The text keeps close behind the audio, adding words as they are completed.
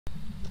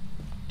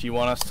Do you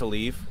want us to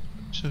leave?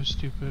 So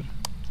stupid.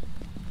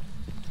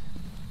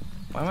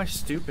 Why am I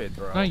stupid,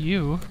 bro? Not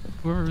you.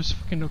 Whoever was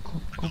fucking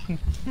open.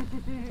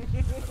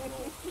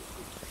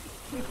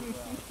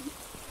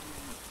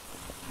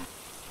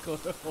 Hold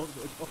it.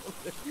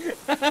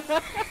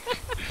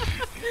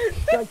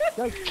 Guys,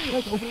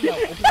 open it up.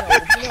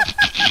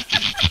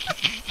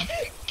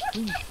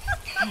 Please.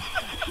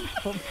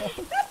 Come on.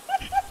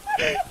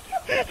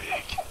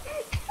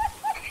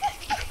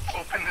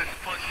 Open this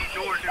fucking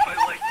door, dude. My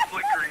light's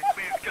flickering.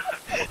 Please, God,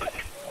 fuck.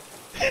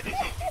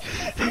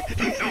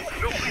 No,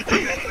 please.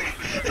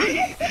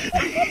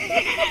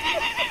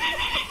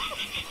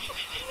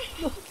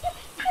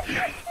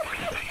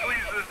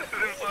 Please, this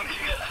isn't funny.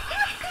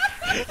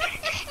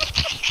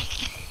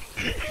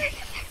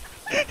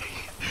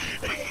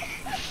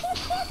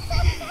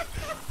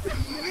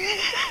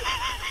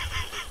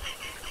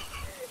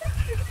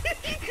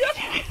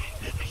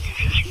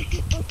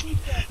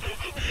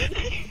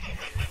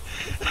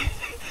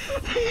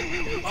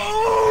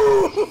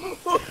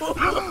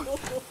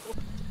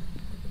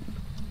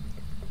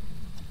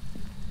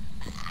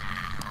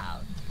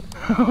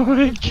 Oh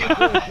my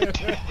god!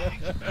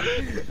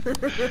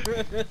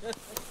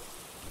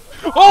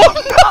 Oh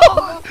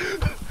no!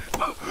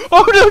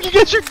 Oh no, you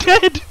guys are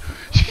dead!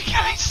 You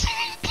guys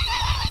are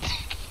dead!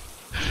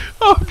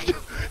 Oh no!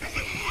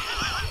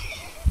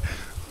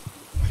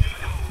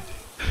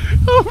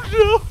 Oh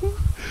no! I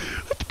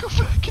have to go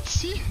back and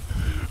see.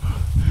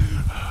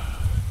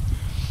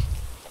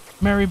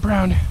 Mary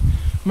Brown!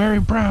 Mary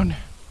Brown!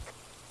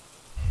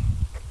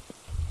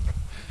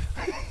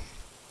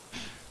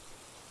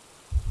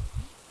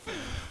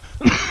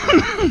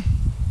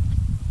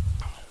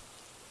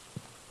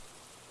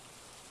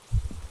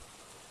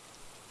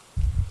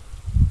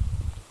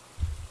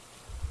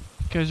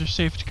 You guys are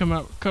safe to come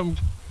out. Come.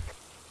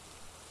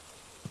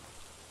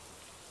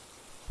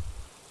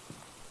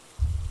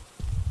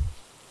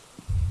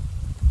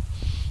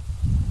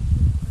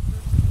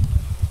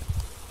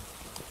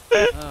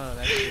 Oh,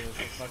 that shit was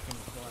fucking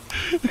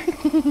funny. Oh my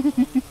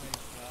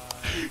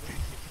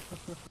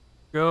god.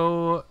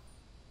 Go.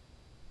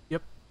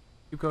 Yep.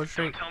 You go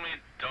straight. Don't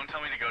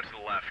tell me to go to the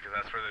left, because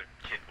that's where the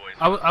kid boys.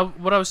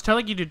 What I was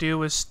telling you to do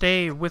was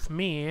stay with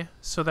me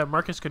so that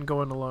Marcus can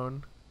go in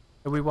alone,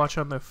 and we watch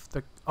on the.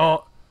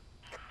 Oh.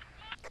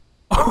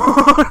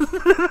 Oh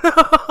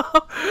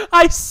no!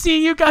 I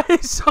see you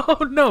guys.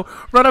 Oh no!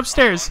 Run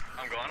upstairs.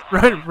 I'm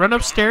going. Run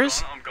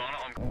upstairs. I'm going.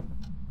 I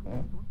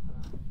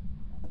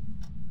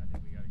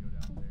think we gotta go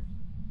downstairs.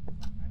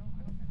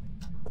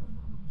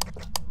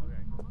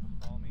 Okay,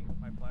 follow me.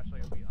 My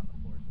flashlight will be on the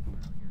floor somewhere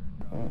out here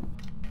and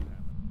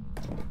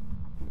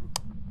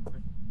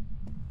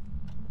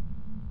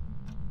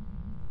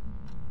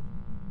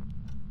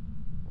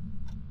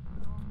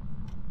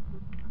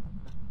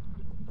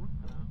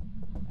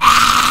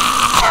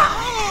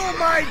Oh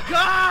my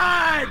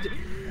god!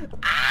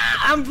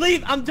 Ah, I'm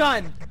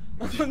done.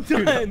 I'm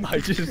done. I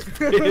just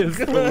pissed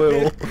a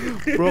little.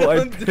 Bro,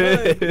 I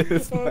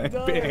pissed my I'm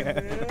done,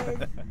 pants.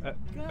 man.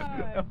 God,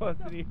 That wasn't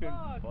what the even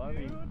fuck, funny.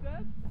 Dude,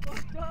 that's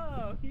fucked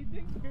up. You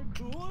think you're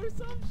cool or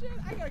some shit?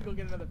 I gotta go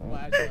get another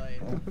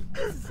flashlight.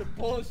 This is some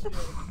bullshit.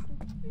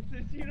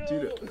 This is, you know.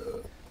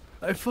 Dude,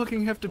 I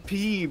fucking have to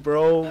pee,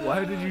 bro.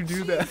 Why did you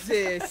do that?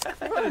 Jesus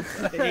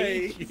Christ. I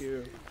hate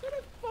you. What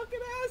a fucking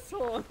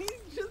asshole. He's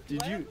just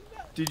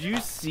Did you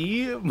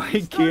see my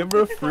Start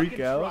camera the freak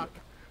fucking out? truck.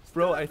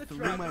 Bro, Start I the threw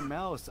truck. my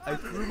mouse. I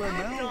threw my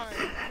mouse.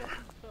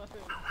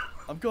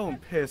 I'm going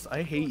piss.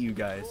 I hate you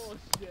guys.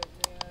 Bullshit,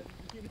 man.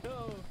 You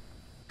know.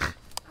 God,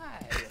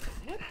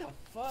 what the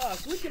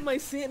fuck? Look at my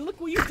look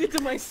what you did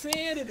to my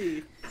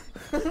sanity.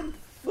 I'm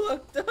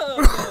fucked up.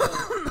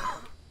 Man.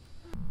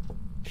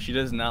 She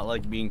does not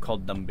like being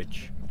called dumb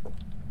bitch.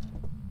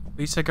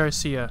 Lisa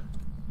Garcia.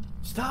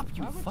 Stop,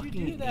 you Why would you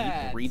fucking do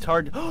that?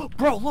 retard.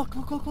 Bro, look.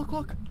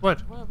 What?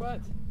 What?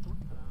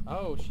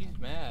 Oh, she's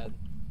mad.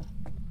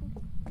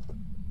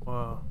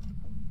 Whoa.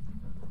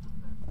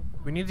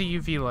 We need the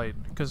UV light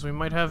because we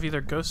might have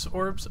either ghost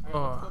orbs.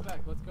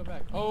 Alright, let's go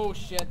back. Oh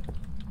shit.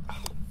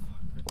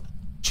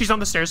 She's on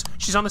the stairs.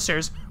 She's on the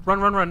stairs. Run.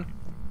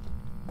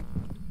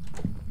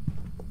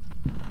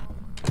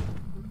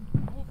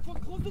 Oh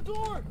fuck, close the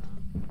door.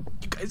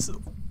 You guys.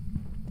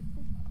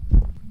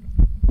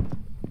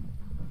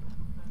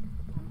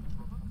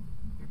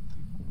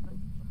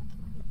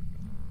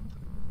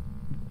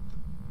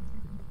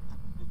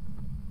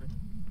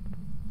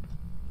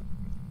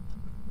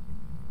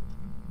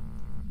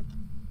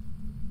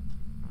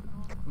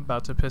 I'm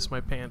about to piss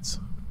my pants.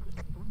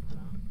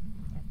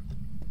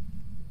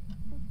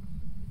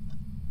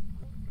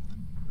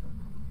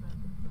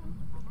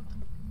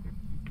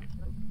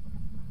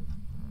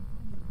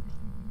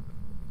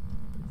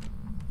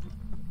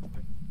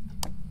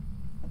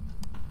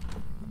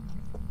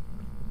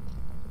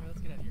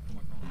 Let's get out of here.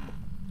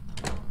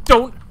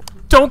 Come on,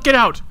 Don't get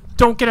out.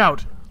 Don't get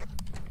out.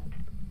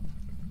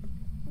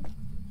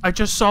 I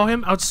just saw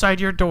him outside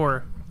your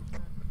door.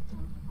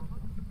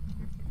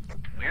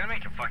 We gotta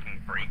make a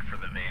fucking break for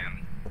the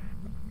van.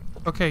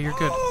 Okay, you're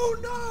good.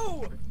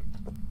 Oh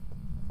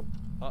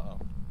no!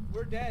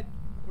 We're dead.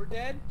 We're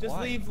dead. Just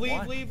Why? leave.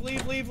 Why? Leave.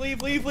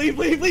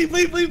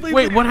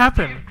 Wait, what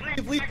happened? She's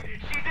in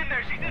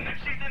there. She's in there.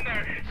 She's in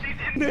there. She's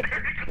in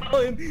there.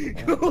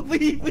 Go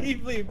leave.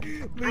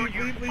 Bro,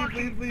 you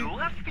fucking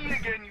left me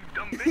again, you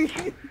dumb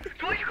bitch.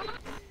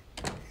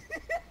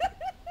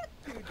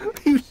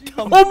 You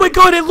dumb. Oh my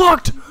god, it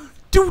locked!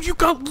 Dude, you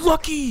got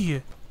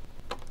lucky!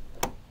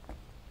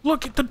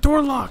 Look, the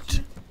door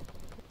locked.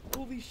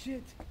 Holy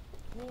shit,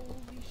 dude.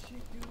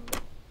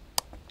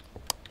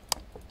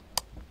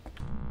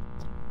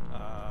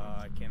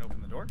 I can't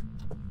open the door.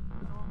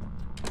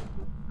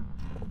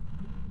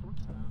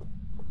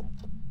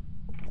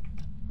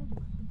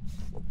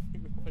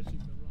 Pushing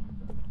the wrong.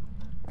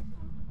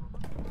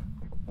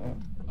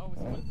 Oh,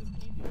 what does this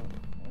key do?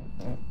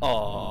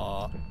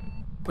 Aww.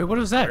 Wait, what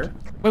was that?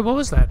 Wait, what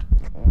was that?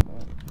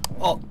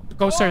 Oh.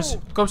 Go upstairs.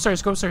 Oh! Go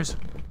upstairs. Go upstairs.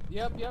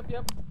 Yep.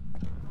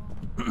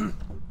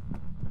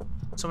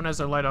 Someone has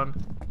their light on.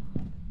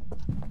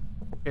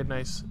 Okay,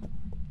 nice.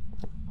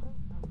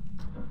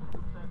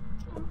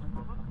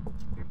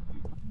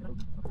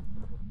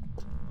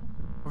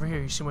 Over here,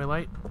 you see my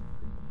light?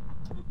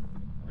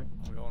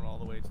 I'm going all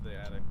the way to the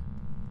attic.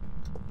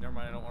 Never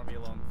mind, I don't want to be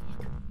alone.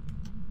 Fuck.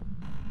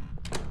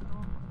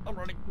 I'm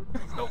running.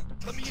 No,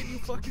 let me in, you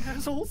fucking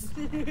assholes.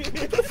 Open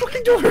the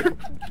fucking door.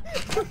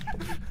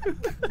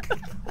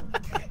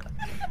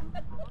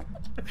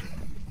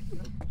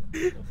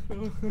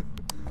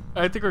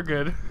 I think we're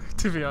good,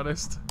 to be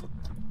honest.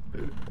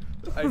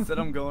 I said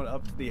I'm going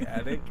up to the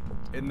attic,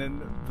 and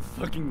then the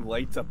fucking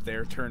lights up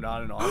there turned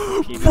on and off.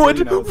 Run!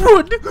 And I was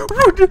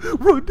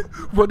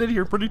Run in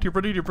here, run in here,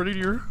 run in here, run in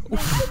here.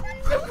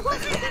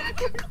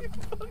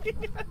 Fuck you.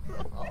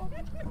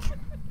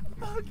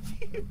 Fuck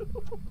you.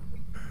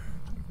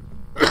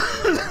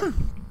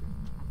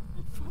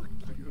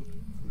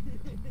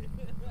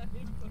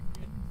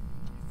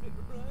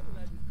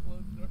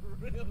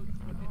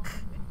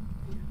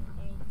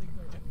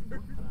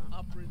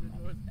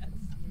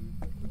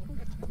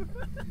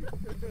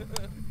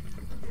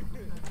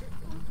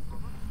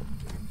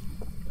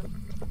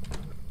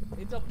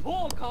 It's a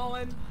pull,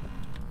 Colin.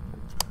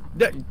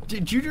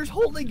 Junior's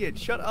holding it.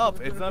 Shut up.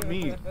 It's not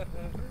me.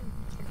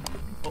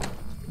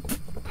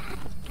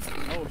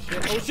 Oh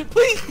shit!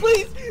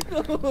 Please!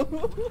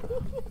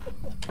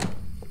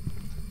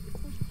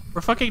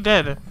 We're fucking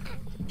dead.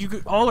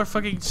 You all are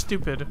fucking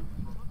stupid.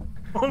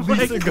 Oh my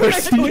Lisa god.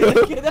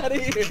 Garcia. Get out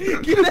of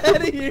here! Get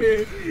out of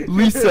here!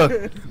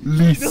 Lisa.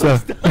 Lisa.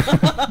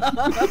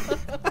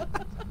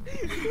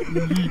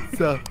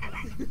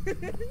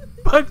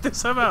 Fuck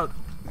this, I'm out.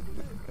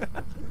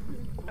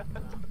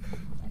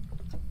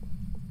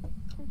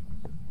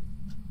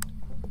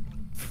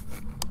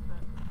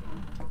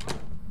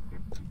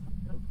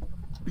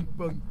 Bing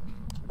bang.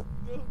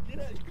 No, get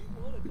out! You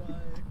wanna die?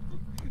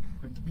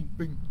 Bing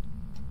bing.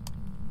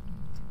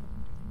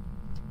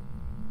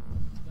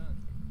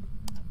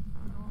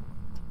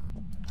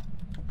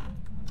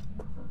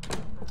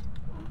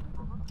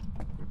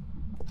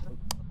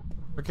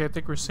 Okay, I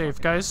think we're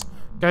safe. Guys,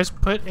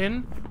 put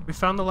in. We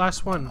found the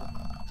last one.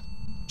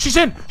 She's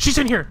in! She's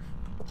in here!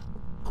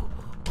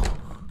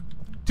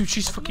 Dude,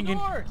 she's fucking in.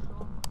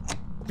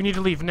 We need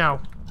to leave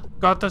now.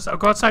 Go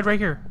outside right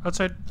here.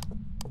 Outside.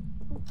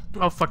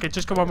 Oh, fuck it.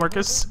 Just come on,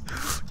 Marcus.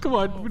 Come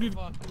on. Oh, We need...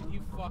 fuck,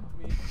 you fucked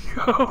me.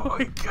 Oh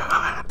my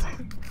god.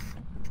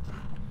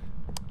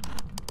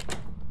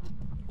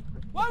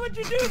 Why would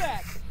you do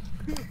that?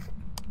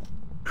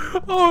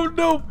 Oh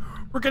no.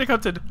 We're getting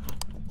hunted.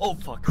 Oh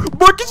fuck.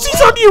 Marcus,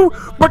 he's on you!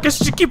 Marcus,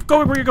 just keep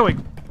going where you're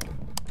going.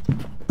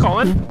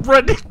 Colin,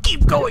 run.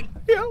 Keep going.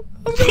 Yeah,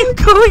 Keep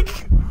going.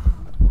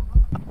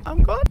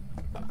 I'm gone.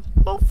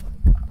 Oh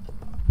fuck.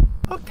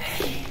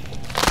 Okay.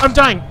 I'm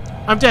dying.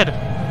 I'm dead.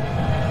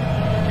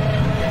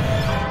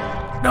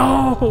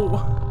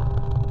 No.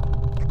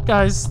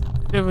 Guys,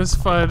 it was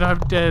fun. I'm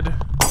dead.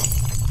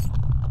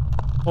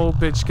 Old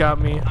bitch got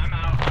me. I'm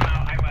out.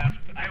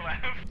 I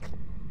left.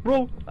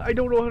 Bro, I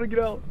don't know how to get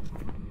out.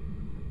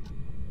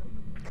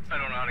 I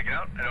don't know how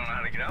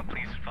to get out.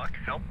 Please, fuck,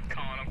 help.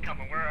 Colin, I'm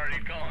coming. Where are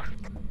you, Colin?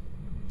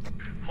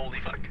 Holy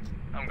fuck.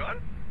 I'm gone?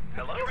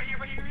 Hello? Right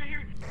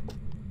here.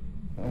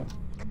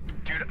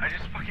 Dude, I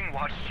just fucking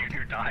watched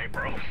Junior die,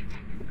 bro.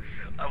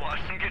 I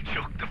watched him get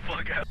choked the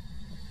fuck out.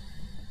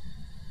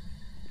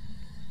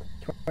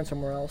 Find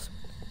somewhere else.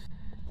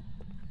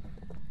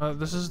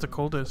 This is the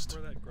coldest.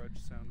 Where that grudge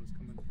sound was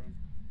coming from.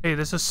 Hey,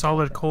 this is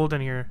solid cold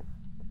in here.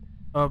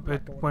 Oh,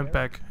 it going went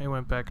there? back. It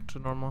went back to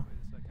normal.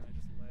 Wait a second,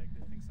 I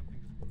just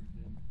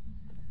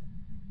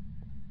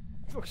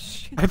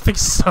lagged. I think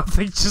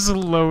something just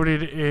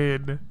loaded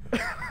in. Oh shit.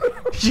 I think something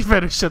just loaded in. You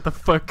better shut the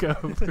fuck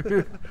up.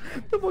 The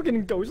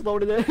fucking ghost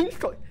loaded in.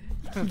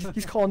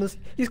 He's calling his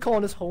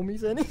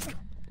homies in.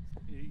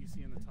 You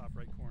see in the top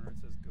right corner it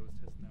says Ghost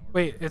has now.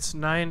 Wait,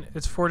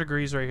 it's 4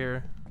 degrees right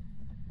here.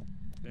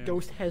 Damn.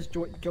 Ghost has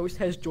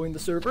joined the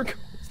server.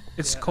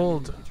 It's Yeah,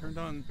 cold. He turned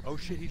on. Oh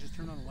shit! He just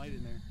turned on a light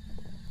in there.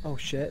 Oh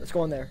shit, let's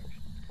go in there.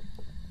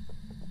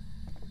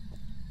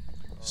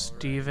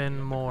 Stephen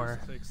Alright, Moore.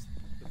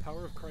 The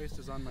power of Christ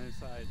is on my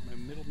side. My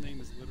middle name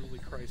is literally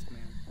Christ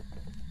Man.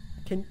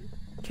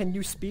 Can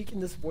you speak in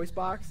this voice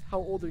box? How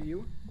old are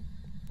you?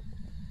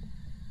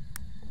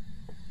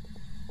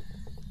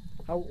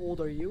 How old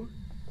are you?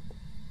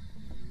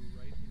 You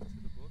write into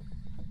the book.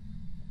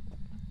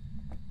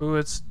 Ooh,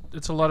 it's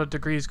a lot of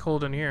degrees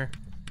cold in here.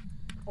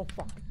 Oh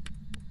fuck.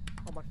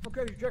 Oh my fuck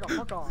you, Dragawh,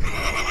 fuck off.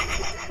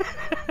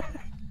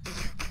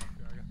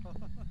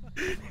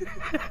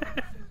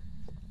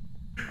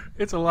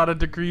 It's a lot of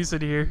degrees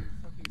in here.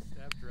 Fucking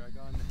stab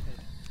Dragawh in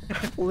the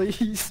head.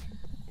 Please.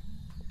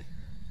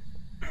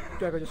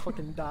 Dragawh just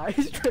fucking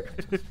dies.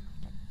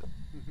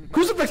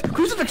 Crucifix!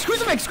 Crucifix!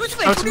 Crucifix!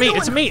 Crucifix! Oh,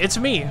 it's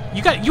me.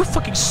 You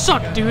fucking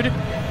suck, dude.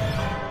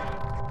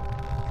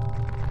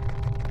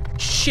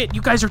 Shit,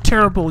 you guys are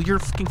terrible. You're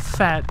fucking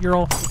fat. You're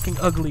all fucking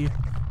ugly.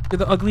 You're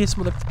the ugliest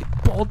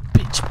motherfucking bald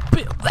bitch.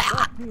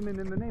 Demon,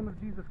 in the name of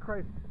Jesus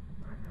Christ.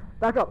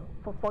 Back up.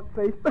 For fuck's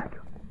sake, back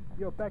up.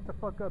 Yo, back the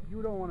fuck up.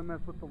 You don't want to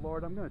mess with the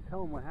Lord. I'm gonna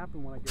tell him what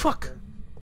happened when I get Fuck. up there.